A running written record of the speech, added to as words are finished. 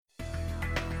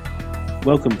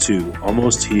Welcome to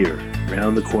Almost Here,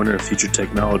 Round the Corner Future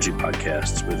Technology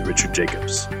podcast with Richard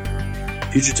Jacobs.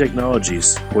 Future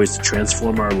technologies poised to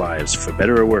transform our lives for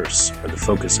better or worse are the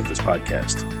focus of this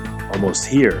podcast. Almost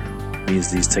here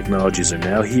means these technologies are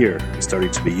now here and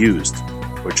starting to be used,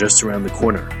 or just around the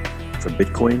corner, from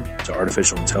Bitcoin to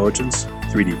artificial intelligence,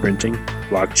 3D printing,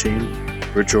 blockchain,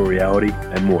 virtual reality,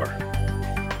 and more.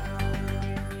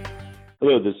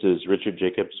 Hello, this is Richard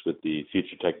Jacobs with the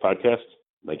Future Tech Podcast.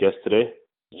 My guest today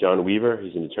is John Weaver.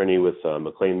 He's an attorney with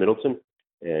McLean Middleton,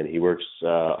 and he works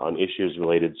on issues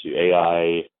related to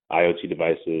AI, IoT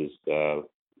devices,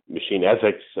 machine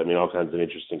ethics, all kinds of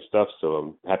interesting stuff. So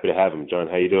I'm happy to have him. John,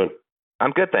 how you doing?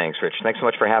 I'm good, thanks, Rich. Thanks so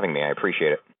much for having me. I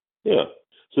appreciate it. Yeah.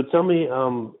 So tell me a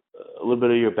little bit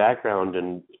of your background.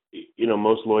 And,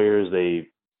 most lawyers,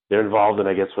 they're involved in,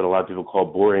 I guess, what a lot of people call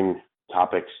boring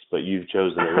topics, but you've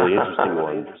chosen a really interesting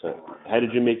one. So how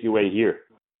did you make your way here?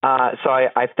 So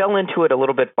I fell into it a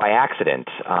little bit by accident.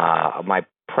 My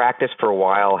practice for a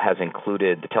while has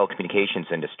included the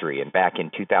telecommunications industry, and back in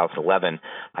 2011,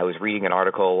 I was reading an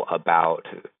article about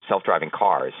self-driving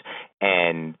cars,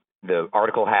 and the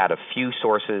article had a few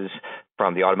sources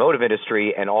from the automotive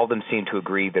industry, and all of them seemed to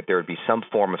agree that there would be some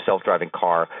form of self-driving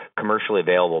car commercially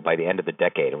available by the end of the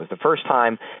decade. It was the first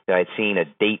time that I'd seen a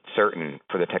date certain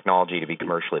for the technology to be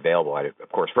commercially available. I,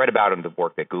 of course, read about it in the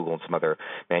work that Google and some other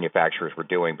manufacturers were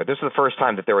doing, but this was the first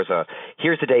time that there was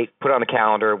here's the date, put it on the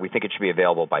calendar, we think it should be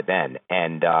available by then.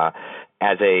 And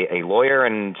as a lawyer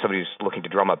and somebody who's looking to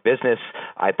drum up business,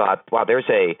 I thought, wow, there's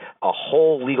a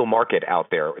whole legal market out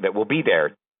there that will be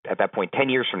there at that point 10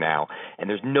 years from now, and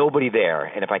there's nobody there.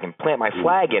 And if I can plant my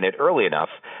flag in it early enough,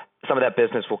 some of that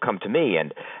business will come to me.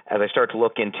 And as I start to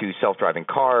look into self-driving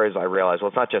cars, I realize, well,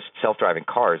 it's not just self-driving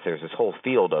cars. There's this whole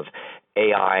field of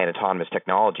AI and autonomous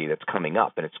technology that's coming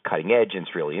up, and it's cutting edge, and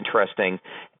it's really interesting.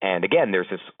 And again, there's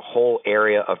this whole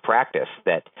area of practice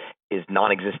that is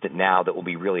non-existent now that will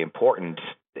be really important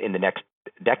in the next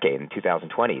decade, in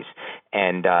 2020s.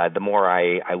 And the more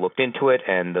I looked into it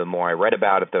and the more I read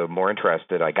about it, the more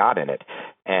interested I got in it.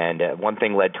 And one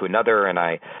thing led to another, and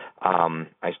I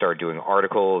started doing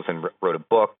articles and wrote a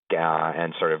book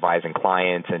and started advising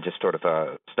clients, and just sort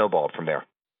of snowballed from there.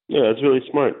 Yeah, that's really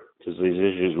smart, because these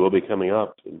issues will be coming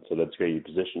up, and so that's great you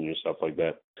position yourself like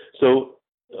that. So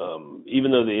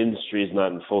even though the industry is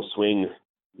not in full swing,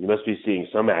 you must be seeing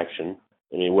some action.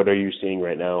 What are you seeing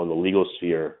right now in the legal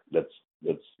sphere that's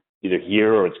either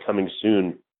here or it's coming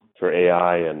soon for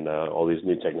AI and all these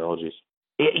new technologies?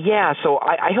 Yeah, so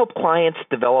I help clients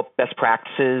develop best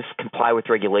practices, comply with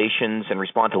regulations, and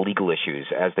respond to legal issues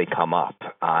as they come up.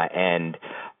 And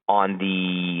one of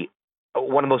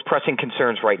the most pressing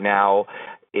concerns right now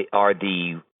are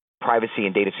the privacy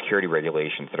and data security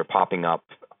regulations that are popping up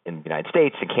in the United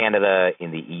States, in Canada, in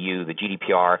the EU. The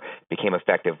GDPR became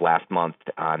effective last month,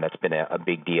 and that's been a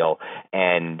big deal.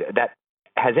 And that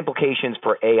has implications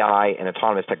for AI and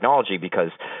autonomous technology,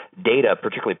 because data,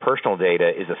 particularly personal data,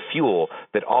 is a fuel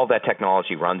that all that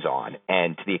technology runs on.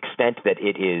 And to the extent that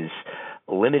it is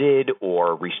limited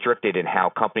or restricted in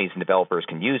how companies and developers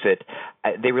can use it,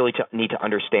 they really need to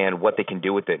understand what they can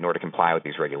do with it in order to comply with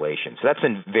these regulations. So that's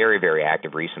been very, very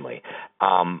active recently.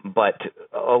 But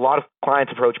a lot of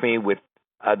clients approach me with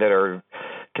that are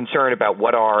concerned about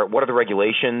what are the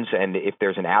regulations, and if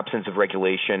there's an absence of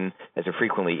regulation, as there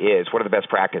frequently is, what are the best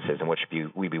practices and what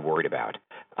should we be worried about?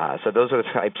 So those are the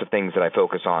types of things that I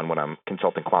focus on when I'm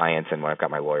consulting clients and when I've got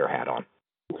my lawyer hat on.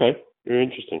 Okay, very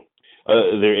interesting.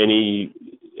 Are there any?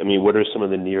 What are some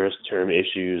of the nearest term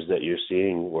issues that you're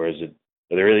seeing, or are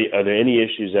there any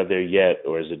issues out there yet,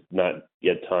 or is it not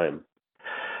yet time?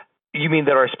 You mean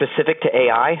that are specific to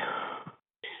AI?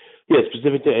 Yeah,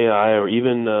 specific to AI, or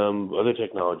even other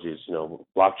technologies.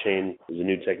 Blockchain is a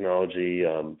new technology.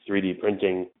 3D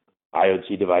printing,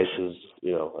 IoT devices. I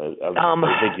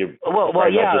think you're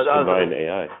not just combine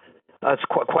AI. It's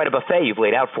quite a buffet you've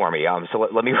laid out for me. So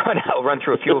let me run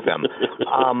through a few of them.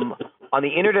 On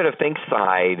the Internet of Things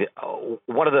side,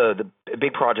 one of the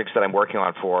big projects that I'm working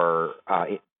on for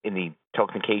in the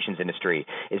telecommunications industry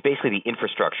is basically the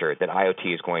infrastructure that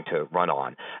IoT is going to run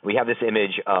on. We have this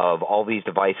image of all these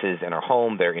devices in our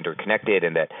home. They're interconnected,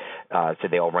 and that so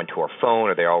they all run to our phone,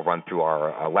 or they all run through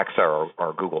our Alexa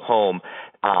or Google Home.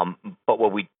 But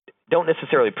what we don't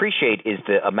necessarily appreciate is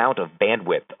the amount of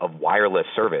bandwidth of wireless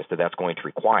service that's going to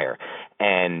require.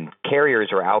 And carriers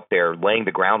are out there laying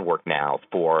the groundwork now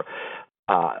for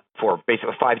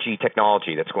basically 5G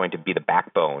technology that's going to be the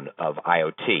backbone of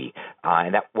IoT.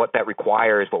 And what that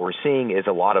requires, what we're seeing is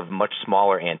a lot of much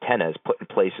smaller antennas put in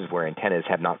places where antennas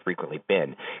have not frequently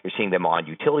been. You're seeing them on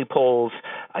utility poles.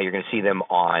 You're going to see them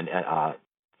on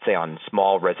say on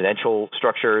small residential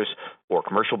structures or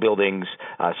commercial buildings,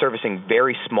 servicing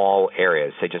very small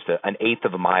areas, say just an eighth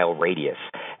of a mile radius.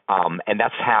 And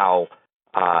that's how,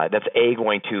 that's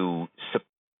going to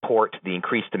support the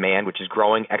increased demand, which is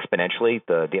growing exponentially.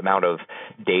 The amount of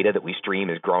data that we stream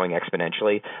is growing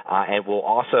exponentially, and will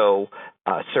also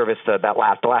service the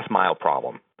last mile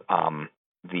problem.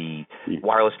 The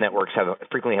wireless networks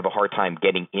frequently have a hard time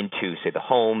getting into, say, the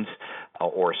homes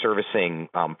or servicing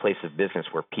places of business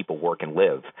where people work and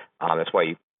live. That's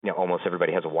why almost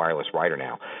everybody has a wireless router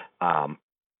now,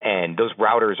 and those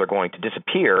routers are going to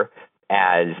disappear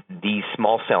as these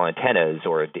small cell antennas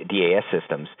or DAS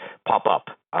systems pop up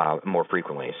more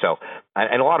frequently. So,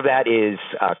 and a lot of that is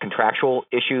contractual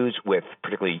issues with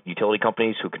particularly utility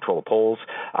companies who control the poles,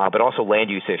 but also land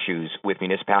use issues with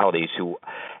municipalities who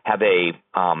have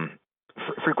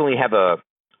frequently have a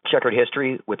checkered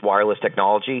history with wireless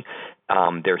technology.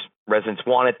 Their residents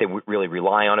want it, they really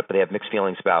rely on it, but they have mixed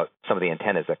feelings about some of the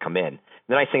antennas that come in.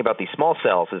 The nice thing about these small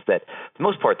cells is that, for the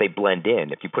most part, they blend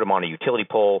in. If you put them on a utility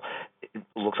pole, it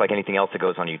looks like anything else that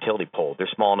goes on a utility pole. They're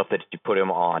small enough that if you put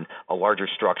them on a larger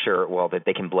structure, well, that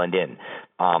they can blend in.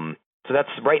 So that's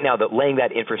right now, that laying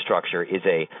that infrastructure is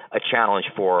a challenge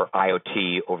for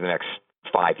IoT over the next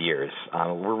 5 years.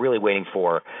 We're really waiting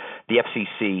for the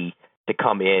FCC to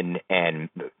come in, and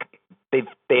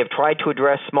they have tried to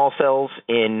address small cells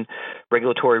in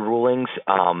regulatory rulings,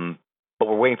 but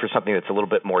we're waiting for something that's a little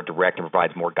bit more direct and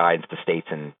provides more guidance to states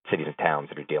and cities and towns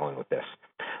that are dealing with this.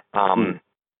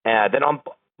 Then on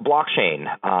blockchain,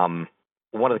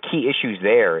 one of the key issues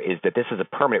there is that this is a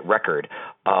permanent record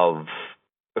of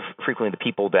frequently the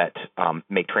people that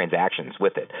make transactions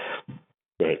with it.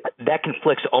 Right. That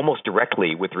conflicts almost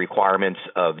directly with the requirements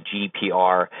of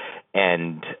GDPR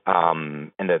and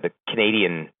the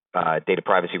Canadian Data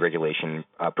Privacy Regulation,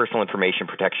 Personal Information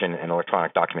Protection and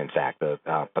Electronic Documents Act, the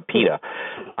PIPEDA,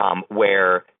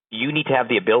 where you need to have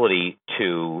the ability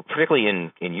to,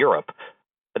 particularly in Europe,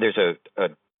 there's a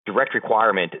direct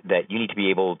requirement that you need to be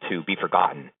able to be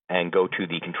forgotten and go to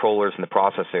the controllers and the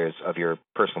processors of your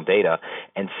personal data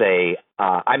and say,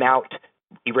 I'm out,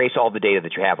 erase all the data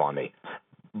that you have on me.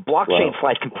 Blockchain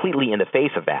flies completely in the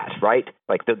face of that, right?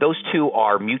 Like those two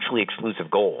are mutually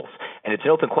exclusive goals. And it's an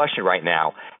open question right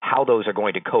now how those are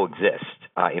going to coexist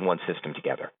in one system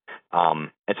together.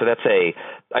 And so that's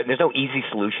there's no easy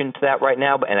solution to that right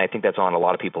now, and I think that's on a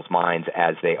lot of people's minds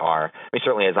as they are. I mean,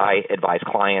 certainly as I advise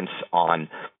clients on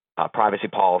privacy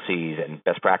policies and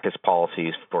best practice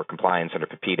policies for compliance under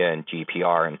PIPEDA and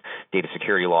GDPR and data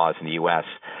security laws in the U.S.,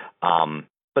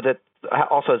 but that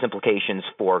also has implications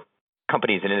for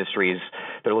companies and industries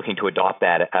that are looking to adopt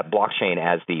that blockchain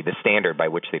as the standard by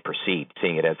which they proceed,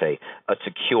 seeing it as a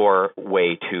secure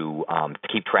way to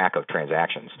keep track of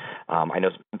transactions. I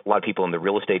know a lot of people in the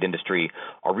real estate industry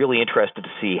are really interested to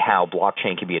see how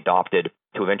blockchain can be adopted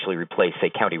to eventually replace, say,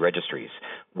 county registries,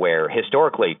 where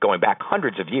historically, going back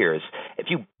hundreds of years, if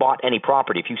you bought any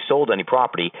property, if you sold any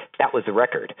property, that was the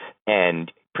record. And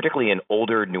particularly in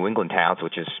older New England towns,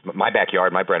 which is my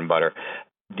backyard, my bread and butter,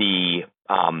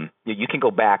 you can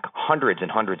go back hundreds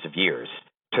and hundreds of years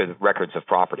to the records of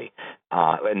property.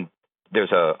 And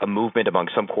there's a movement among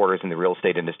some quarters in the real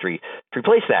estate industry to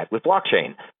replace that with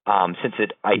blockchain, since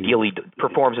it ideally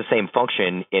performs the same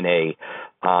function in a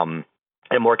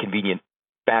more convenient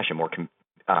fashion, more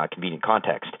convenient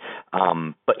context.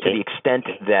 But to the extent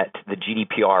that the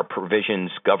GDPR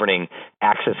provisions governing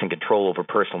access and control over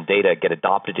personal data get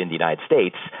adopted in the United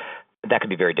States, that could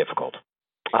be very difficult.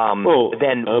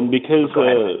 Because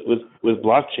with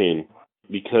blockchain,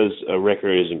 because a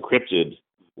record is encrypted,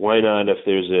 why not, if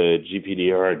there's a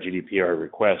GPDR or GDPR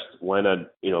request, why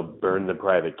not burn the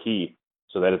private key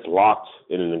so that it's locked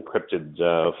in an encrypted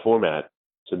format?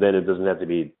 So then it doesn't have to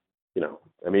be,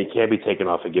 it can't be taken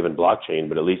off a given blockchain,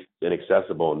 but at least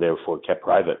inaccessible and therefore kept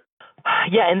private.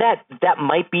 Yeah, and that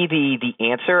might be the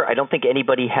answer. I don't think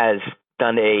anybody has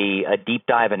done a deep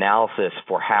dive analysis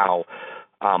for how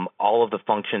all of the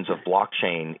functions of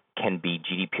blockchain can be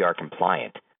GDPR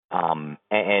compliant.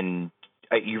 And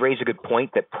you raise a good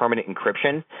point that permanent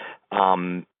encryption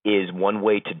is one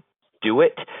way to do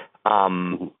it.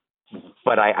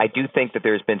 But I do think that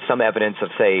there's been some evidence of,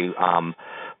 say,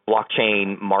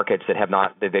 blockchain markets that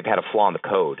they've had a flaw in the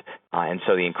code. And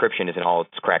so the encryption isn't all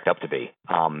it's cracked up to be.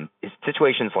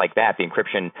 Situations like that, the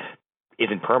encryption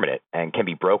isn't permanent and can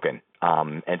be broken.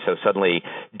 And so suddenly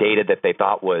data that they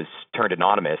thought was turned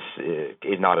anonymous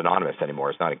is not anonymous anymore.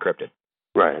 It's not encrypted.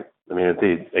 Right. I mean,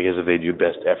 if they do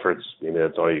best efforts,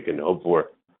 that's all you can hope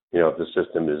for. If the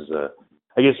system is,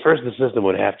 first the system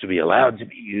would have to be allowed to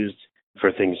be used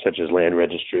for things such as land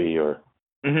registry or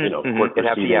court It'd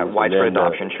have to be proceedings. widespread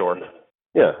adoption, sure.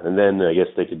 Yeah, and then I guess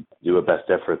they could do a best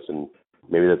efforts, and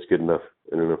maybe that's good enough.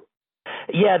 I don't know.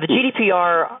 Yeah, the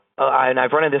GDPR, and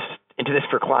I've run into this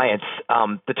for clients.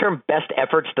 The term best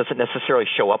efforts doesn't necessarily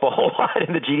show up a whole lot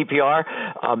in the GDPR.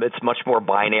 It's much more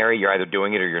binary. You're either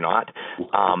doing it or you're not.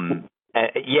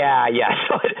 Yeah.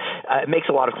 So it makes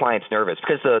a lot of clients nervous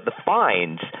because the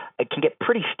fines can get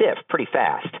pretty stiff pretty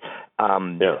fast.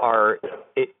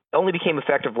 It only became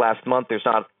effective last month. There's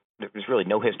really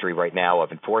no history right now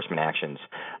of enforcement actions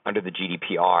under the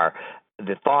GDPR.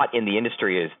 The thought in the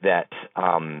industry is that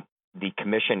the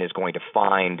commission is going to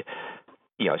find,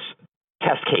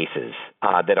 test cases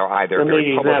that are either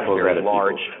very public or very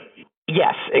large.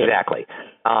 Yes, exactly.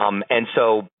 And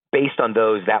so based on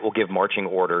those, that will give marching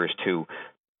orders to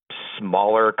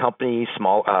smaller companies,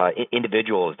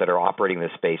 individuals that are operating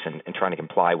this space and trying to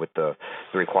comply with the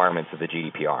requirements of the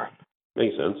GDPR.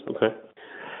 Makes sense. Okay.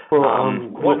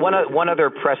 Well, one other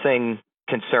pressing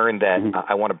concern that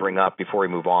I want to bring up before we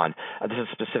move on. This is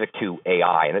specific to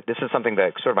AI, and this is something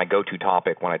that's sort of my go-to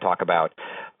topic when I talk about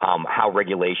how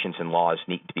regulations and laws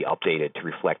need to be updated to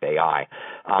reflect AI.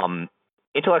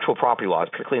 Intellectual property laws,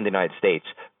 particularly in the United States,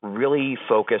 really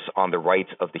focus on the rights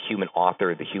of the human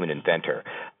author, the human inventor.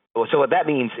 So what that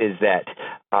means is that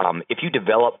if you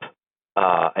develop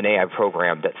an AI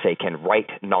program that, say, can write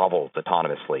novels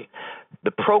autonomously,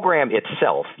 the program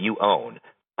itself you own,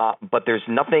 but there's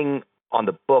nothing on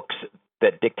the books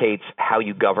that dictates how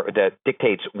you that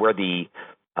dictates where the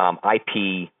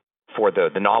IP for the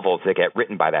novels that get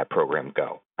written by that program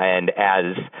go. And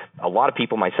as a lot of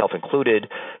people, myself included,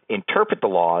 interpret the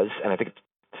laws, and I think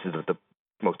this is the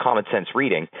most common sense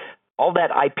reading, all that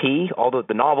IP, all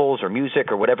the novels or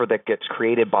music or whatever that gets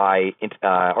created by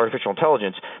artificial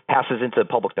intelligence passes into the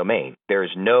public domain.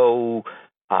 There's no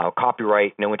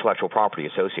copyright, no intellectual property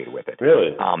associated with it.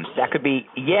 Really? That could be,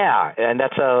 and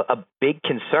that's a big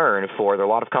concern for there are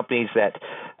a lot of companies that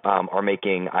are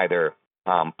making either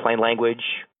plain language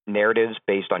narratives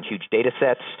based on huge data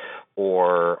sets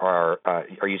or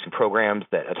are using programs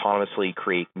that autonomously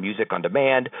create music on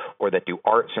demand or that do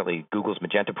art. Certainly Google's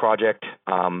Magenta project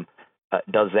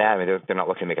does that. I mean, they're not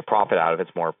looking to make a profit out of it.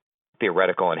 It's more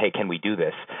theoretical and, hey, can we do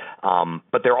this?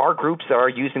 But there are groups that are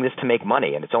using this to make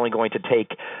money, and it's only going to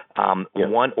take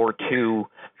one or two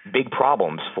big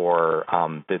problems for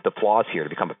the flaws here to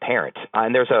become apparent.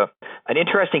 And there's an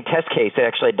interesting test case that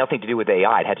actually had nothing to do with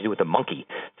AI. It had to do with the monkey.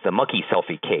 It's the monkey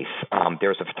selfie case.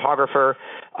 There's a photographer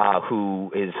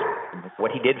who is,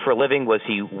 what he did for a living was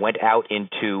he went out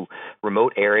into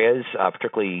remote areas,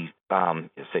 particularly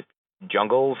say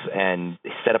jungles, and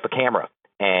set up a camera.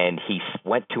 And he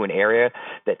went to an area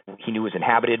that he knew was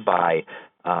inhabited by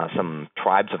some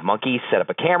tribes of monkeys, set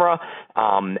up a camera,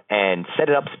 and set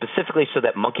it up specifically so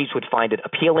that monkeys would find it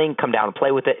appealing, come down and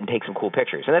play with it, and take some cool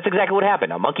pictures. And that's exactly what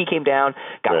happened. A monkey came down,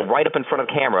 got right up in front of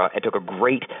the camera, and took a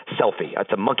great selfie.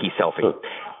 It's a monkey selfie.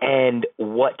 And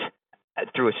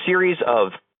through a series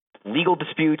of legal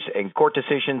disputes and court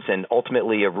decisions and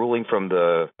ultimately a ruling from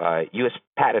the U.S.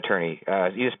 Patent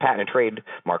and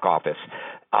Trademark Office,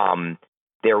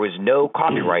 there was no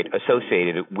copyright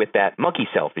associated with that monkey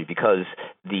selfie because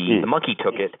the monkey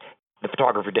took it, the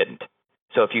photographer didn't.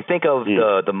 So if you think of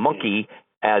the monkey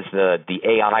as the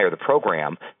AI or the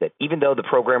program, that even though the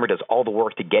programmer does all the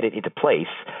work to get it into place,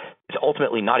 it's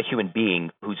ultimately not a human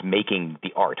being who's making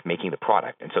the art, making the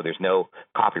product. And so there's no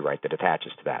copyright that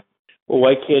attaches to that. Well,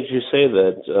 why can't you say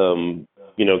that,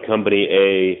 company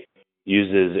A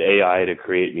uses AI to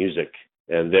create music,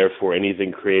 and therefore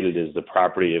anything created is the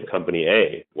property of company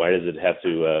A? Why does it have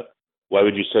to, why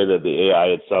would you say that the AI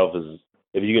itself is,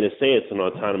 if you're going to say it's an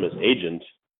autonomous agent,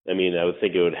 I mean, I would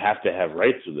think it would have to have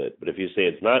rights with it. But if you say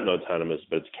it's not an autonomous,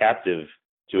 but it's captive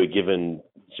to a given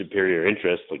superior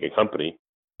interest, like a company,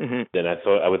 then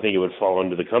I would think it would fall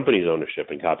under the company's ownership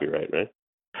and copyright, right?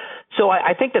 So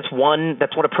I think that's one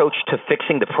approach to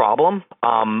fixing the problem.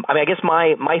 I guess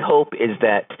my hope is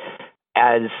that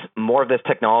as more of this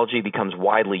technology becomes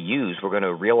widely used, we're going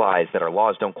to realize that our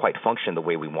laws don't quite function the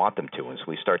way we want them to. And so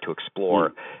we start to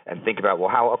explore and think about,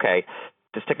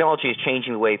 this technology is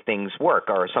changing the way things work.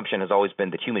 Our assumption has always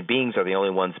been that human beings are the only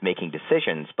ones making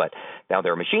decisions, but now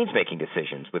there are machines making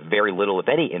decisions with very little, if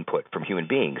any, input from human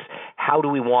beings. How do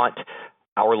we want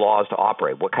our laws to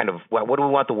operate? What do we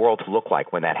want the world to look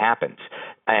like when that happens?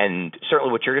 And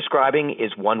certainly what you're describing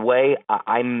is one way.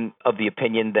 I'm of the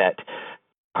opinion that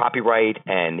copyright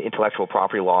and intellectual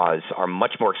property laws are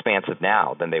much more expansive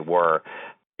now than they were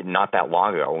not that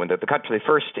long ago. When the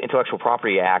first Intellectual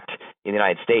Property Act in the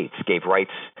United States gave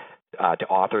rights to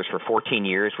authors for 14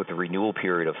 years with a renewal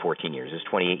period of 14 years. This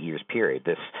 28 years period.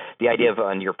 The idea of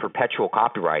on your perpetual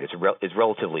copyright is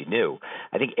relatively new.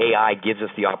 I think AI gives us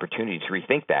the opportunity to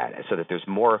rethink that so that there's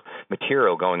more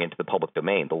material going into the public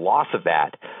domain. The loss of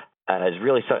that is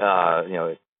really,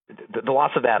 the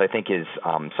loss of that, I think, is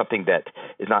something that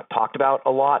is not talked about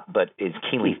a lot, but is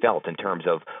keenly felt in terms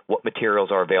of what materials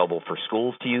are available for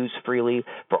schools to use freely,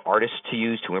 for artists to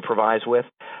use, to improvise with.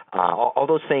 All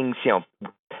those things,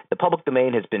 the public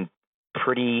domain has been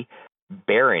pretty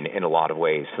barren in a lot of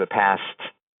ways for the past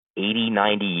 80,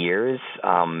 90 years,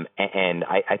 and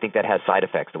I think that has side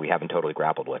effects that we haven't totally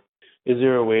grappled with. Is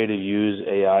there a way to use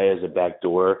AI as a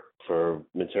backdoor for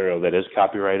material that is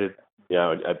copyrighted?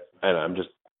 I'm just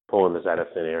pulling this out of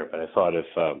thin air, but I thought if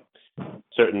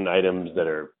certain items that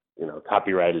are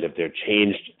copyrighted, if they're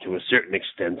changed to a certain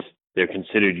extent, they're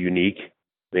considered unique.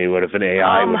 I mean, what if an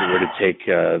AI were to take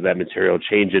that material,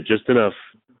 change it just enough,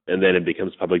 and then it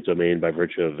becomes public domain by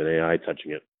virtue of an AI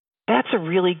touching it? That's a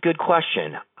really good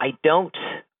question.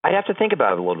 I'd have to think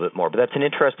about it a little bit more, but that's an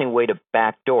interesting way to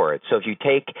backdoor it. So if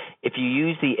you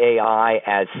use the AI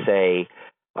as, say,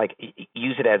 like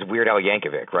use it as Weird Al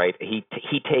Yankovic, right? He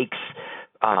takes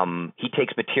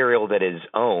material that is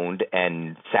owned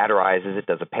and satirizes it,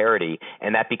 does a parody,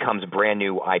 and that becomes brand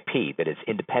new IP that is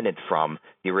independent from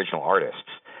the original artists.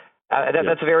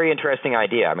 That's a very interesting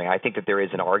idea. I mean, I think that there is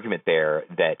an argument there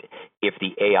that if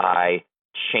the AI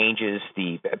changes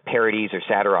the parodies or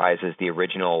satirizes the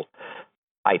original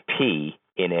IP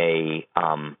in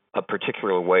a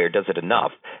particular way, or does it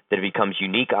enough, that it becomes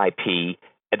unique IP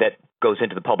that goes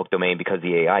into the public domain because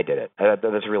the AI did it.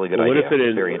 That's a really good idea. What if it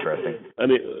is very interesting? I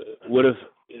mean, what if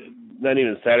not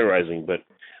even satirizing, but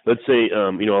let's say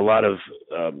a lot of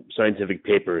scientific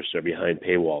papers are behind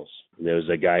paywalls. And there was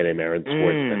a guy named Aaron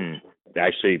Swartz that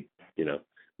actually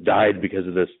died because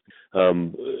of this.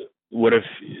 What if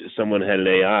someone had an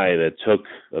AI that took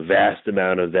a vast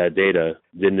amount of that data,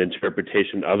 did an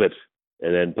interpretation of it,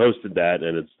 and then posted that,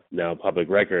 and it's now public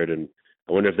record? And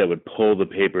I wonder if that would pull the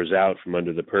papers out from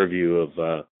under the purview of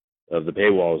the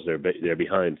paywalls they're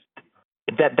behind.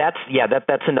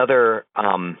 That's another.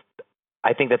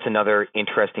 I think that's another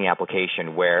interesting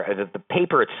application where the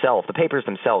papers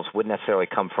themselves wouldn't necessarily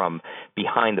come from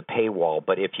behind the paywall,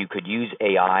 but if you could use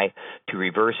AI to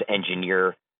reverse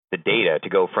engineer the data to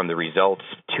go from the results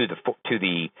to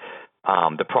the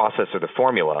process or the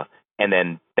formula, and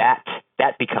then that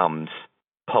becomes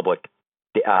public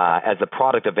as a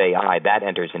product of AI, that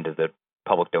enters into the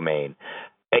public domain.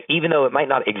 Even though it might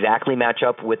not exactly match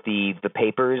up with the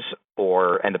papers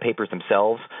and the papers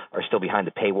themselves are still behind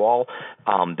the paywall,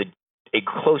 a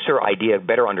closer idea,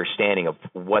 better understanding of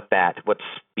what's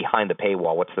behind the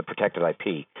paywall, what's the protected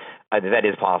IP, that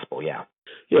is possible, yeah.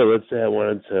 Yeah, let's say I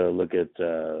wanted to look at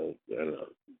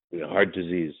heart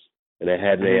disease, and I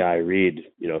had an AI read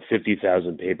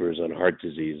 50,000 papers on heart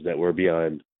disease that were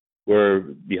behind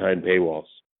paywalls,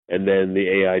 and then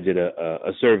the AI did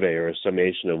a survey or a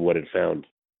summation of what it found,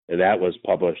 and that was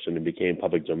published and it became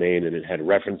public domain, and it had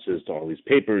references to all these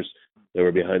papers that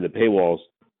were behind the paywalls.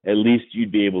 At least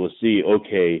you'd be able to see,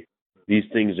 okay, these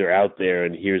things are out there,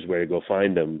 and here's where to go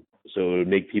find them. So it would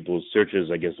make people's searches,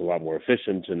 I guess, a lot more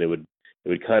efficient, and it would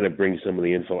kind of bring some of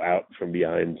the info out from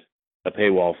behind a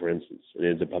paywall, for instance, and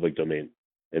into public domain,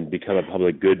 and become a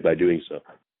public good by doing so.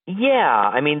 Yeah,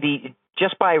 I mean,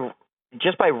 just by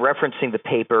referencing the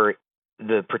paper,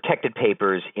 the protected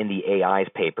papers in the AI's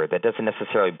paper, that doesn't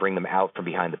necessarily bring them out from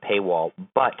behind the paywall,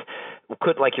 but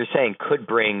could, like you're saying, could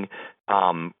bring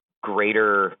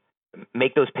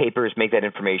make those papers, make that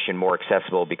information more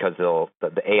accessible, because the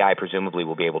AI presumably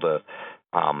will be able to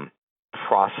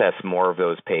process more of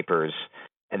those papers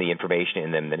and the information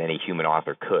in them than any human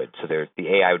author could. So the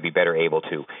AI would be better able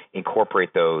to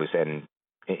incorporate those and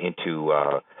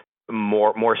into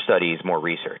more studies, more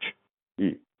research.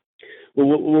 Well,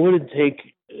 what would it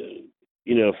take,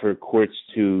 for courts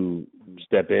to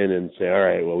step in and say, all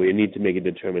right, well, we need to make a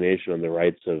determination on the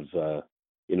rights of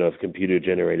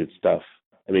computer-generated stuff?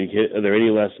 I mean, are there any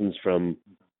lessons from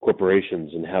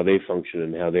corporations and how they function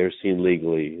and how they're seen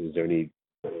legally? Is there any?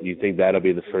 Do you think that'll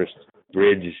be the first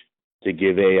bridge to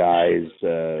give AIs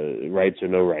rights or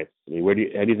no rights? I mean,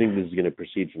 how do you think this is going to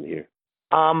proceed from here?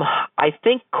 I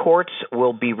think courts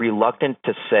will be reluctant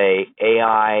to say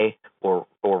AI or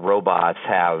robots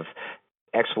have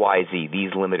X, Y, Z,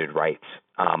 these limited rights.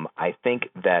 I think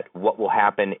that what will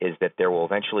happen is that there will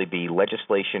eventually be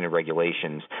legislation and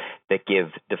regulations that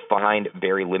give defined,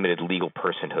 very limited legal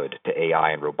personhood to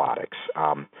AI and robotics.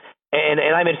 And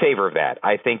I'm in favor of that.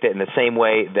 I think that in the same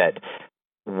way that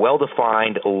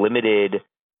well-defined, limited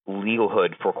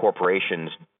legalhood for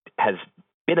corporations has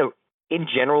been in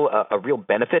general, a real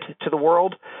benefit to the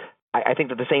world. I think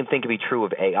that the same thing can be true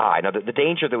of AI. Now, the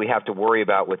danger that we have to worry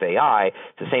about with AI is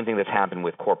the same thing that's happened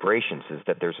with corporations, is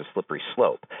that there's a slippery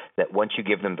slope, that once you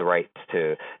give them the right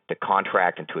to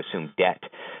contract and to assume debt,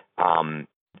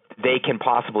 they can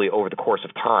possibly, over the course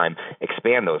of time,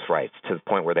 expand those rights to the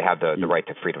point where they have the right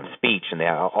to freedom of speech, and they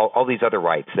have all these other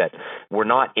rights that were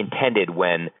not intended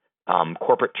when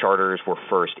corporate charters were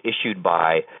first issued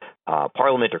by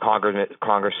Parliament or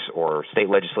Congress or state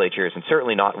legislatures, and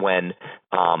certainly not when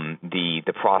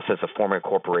the process of forming a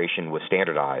corporation was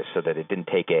standardized, so that it didn't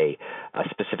take a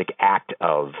specific act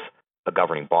of a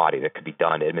governing body that could be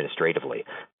done administratively.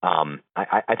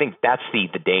 I think that's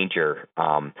the danger.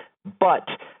 But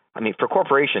I mean, for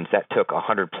corporations, that took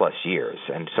 100+ years,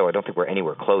 and so I don't think we're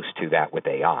anywhere close to that with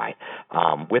AI.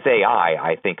 With AI,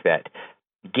 I think that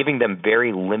giving them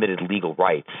very limited legal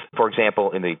rights, for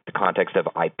example, in the context of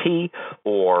IP,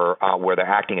 or where they're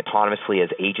acting autonomously as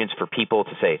agents for people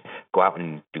to, say, go out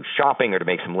and do shopping or to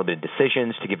make some limited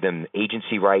decisions, to give them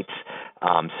agency rights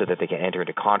so that they can enter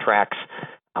into contracts.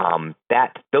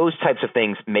 Those types of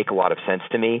things make a lot of sense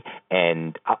to me.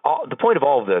 And the point of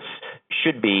all of this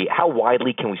should be, how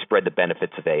widely can we spread the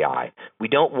benefits of AI? We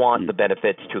don't want the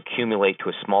benefits to accumulate to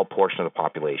a small portion of the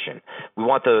population. We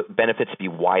want the benefits to be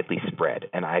widely spread.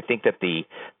 And I think that the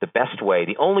best way,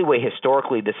 the only way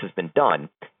historically this has been done,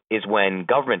 is when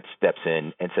government steps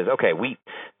in and says, okay, we've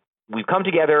come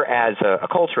together as a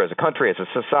culture, as a country, as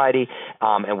a society,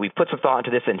 and we've put some thought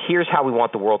into this, and here's how we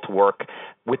want the world to work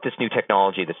with this new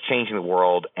technology that's changing the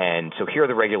world, and so here are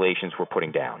the regulations we're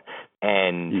putting down.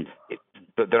 And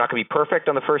they're not going to be perfect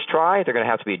on the first try. They're going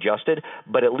to have to be adjusted,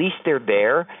 but at least they're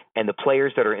there, and the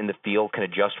players that are in the field can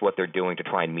adjust what they're doing to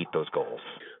try and meet those goals.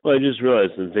 Well, I just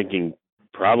realized in thinking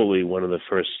probably one of the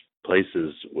first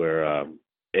places where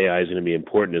AI is going to be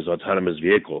important is autonomous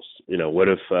vehicles. You know, what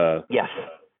if... Yes.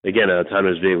 Again, an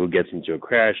autonomous vehicle gets into a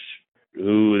crash,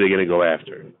 who are they going to go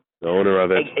after? The owner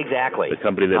of it? Exactly. The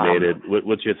company that made it?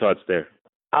 What's your thoughts there?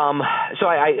 So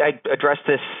I addressed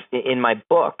this in my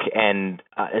book, and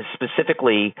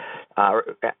specifically,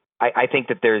 I think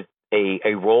that there's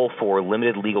a role for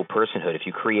limited legal personhood. If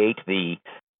you create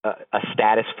a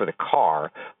status for the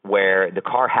car where the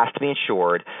car has to be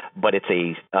insured, but it's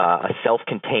a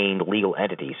self-contained legal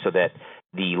entity, so that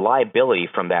the liability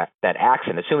from that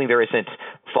accident, assuming there isn't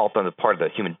fault on the part of the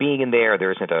human being in there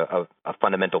isn't a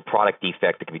fundamental product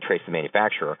defect that can be traced to the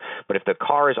manufacturer, but if the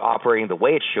car is operating the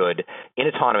way it should in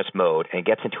autonomous mode and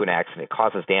gets into an accident,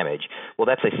 causes damage, well,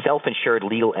 that's a self-insured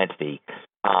legal entity.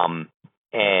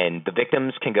 And the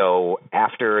victims can go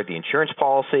after the insurance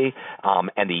policy,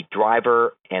 and the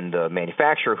driver and the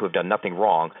manufacturer, who have done nothing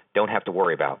wrong, don't have to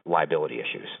worry about liability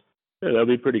issues. Yeah, that'll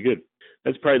be pretty good.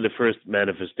 That's probably the first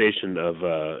manifestation of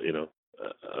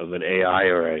of an AI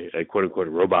or a quote unquote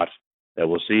robot that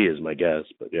we'll see, is my guess.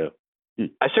 But yeah,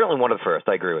 certainly one of the first.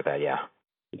 I agree with that. Yeah.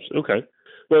 Okay.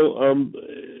 Well,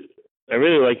 I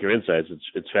really like your insights.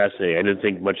 It's fascinating. I didn't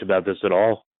think much about this at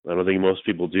all. I don't think most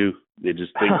people do. They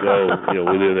just think,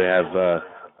 whether they have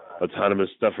autonomous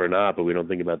stuff or not, but we don't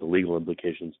think about the legal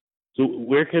implications. So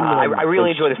where can I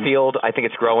really enjoy the field. I think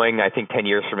it's growing. I think 10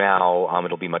 years from now,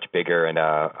 it'll be much bigger, and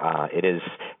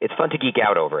it's fun to geek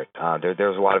out over it.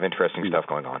 There's a lot of interesting stuff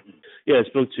going on. Yeah, I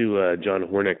spoke to John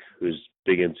Hornick, who's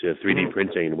big into 3D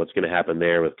printing and what's going to happen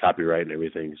there with copyright and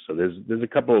everything. So there's a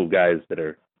couple of guys that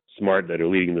are smart that are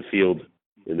leading the field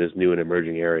in this new and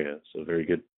emerging area. So very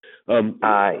good.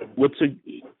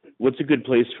 What's a good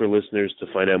place for listeners to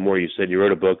find out more? You said you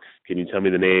wrote a book. Can you tell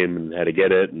me the name and how to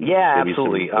get it? And yeah,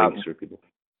 absolutely.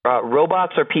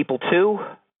 Robots Are People Too.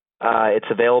 It's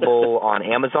available on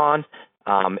Amazon.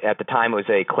 At the time, it was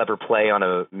a clever play on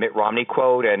a Mitt Romney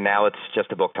quote, and now it's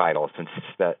just a book title, since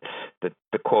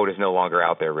the quote is no longer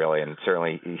out there, really, and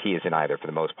certainly he isn't either for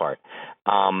the most part.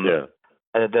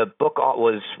 The book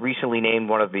was recently named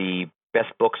one of the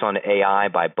best books on AI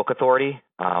by Book Authority.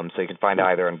 So you can find it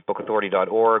either on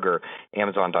bookauthority.org or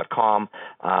amazon.com.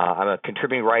 I'm a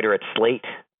contributing writer at Slate,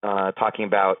 talking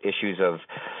about issues of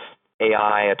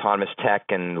AI, autonomous tech,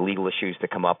 and legal issues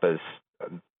that come up as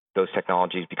those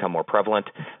technologies become more prevalent.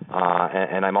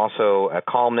 And I'm also a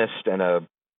columnist and a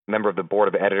member of the board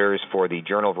of editors for the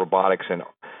Journal of Robotics and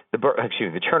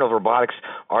the Journal of Robotics,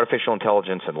 Artificial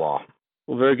Intelligence, and Law.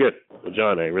 Well, very good. Well,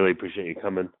 John, I really appreciate you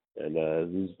coming. And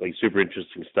this is like super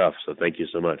interesting stuff, so thank you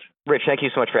so much. Rich, thank you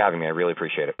so much for having me. I really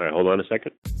appreciate it. All right, hold on a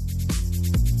second.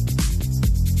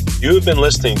 You have been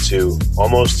listening to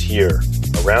Almost Here,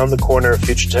 Around the Corner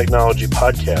Future Technology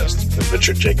podcast with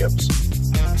Richard Jacobs.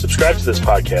 Subscribe to this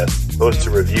podcast, post a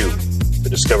review to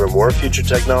discover more future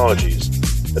technologies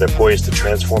that are poised to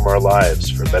transform our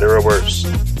lives for better or worse.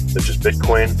 such as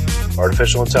Bitcoin,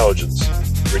 artificial intelligence,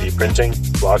 3D printing,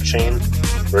 blockchain,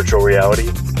 virtual reality,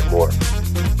 and more.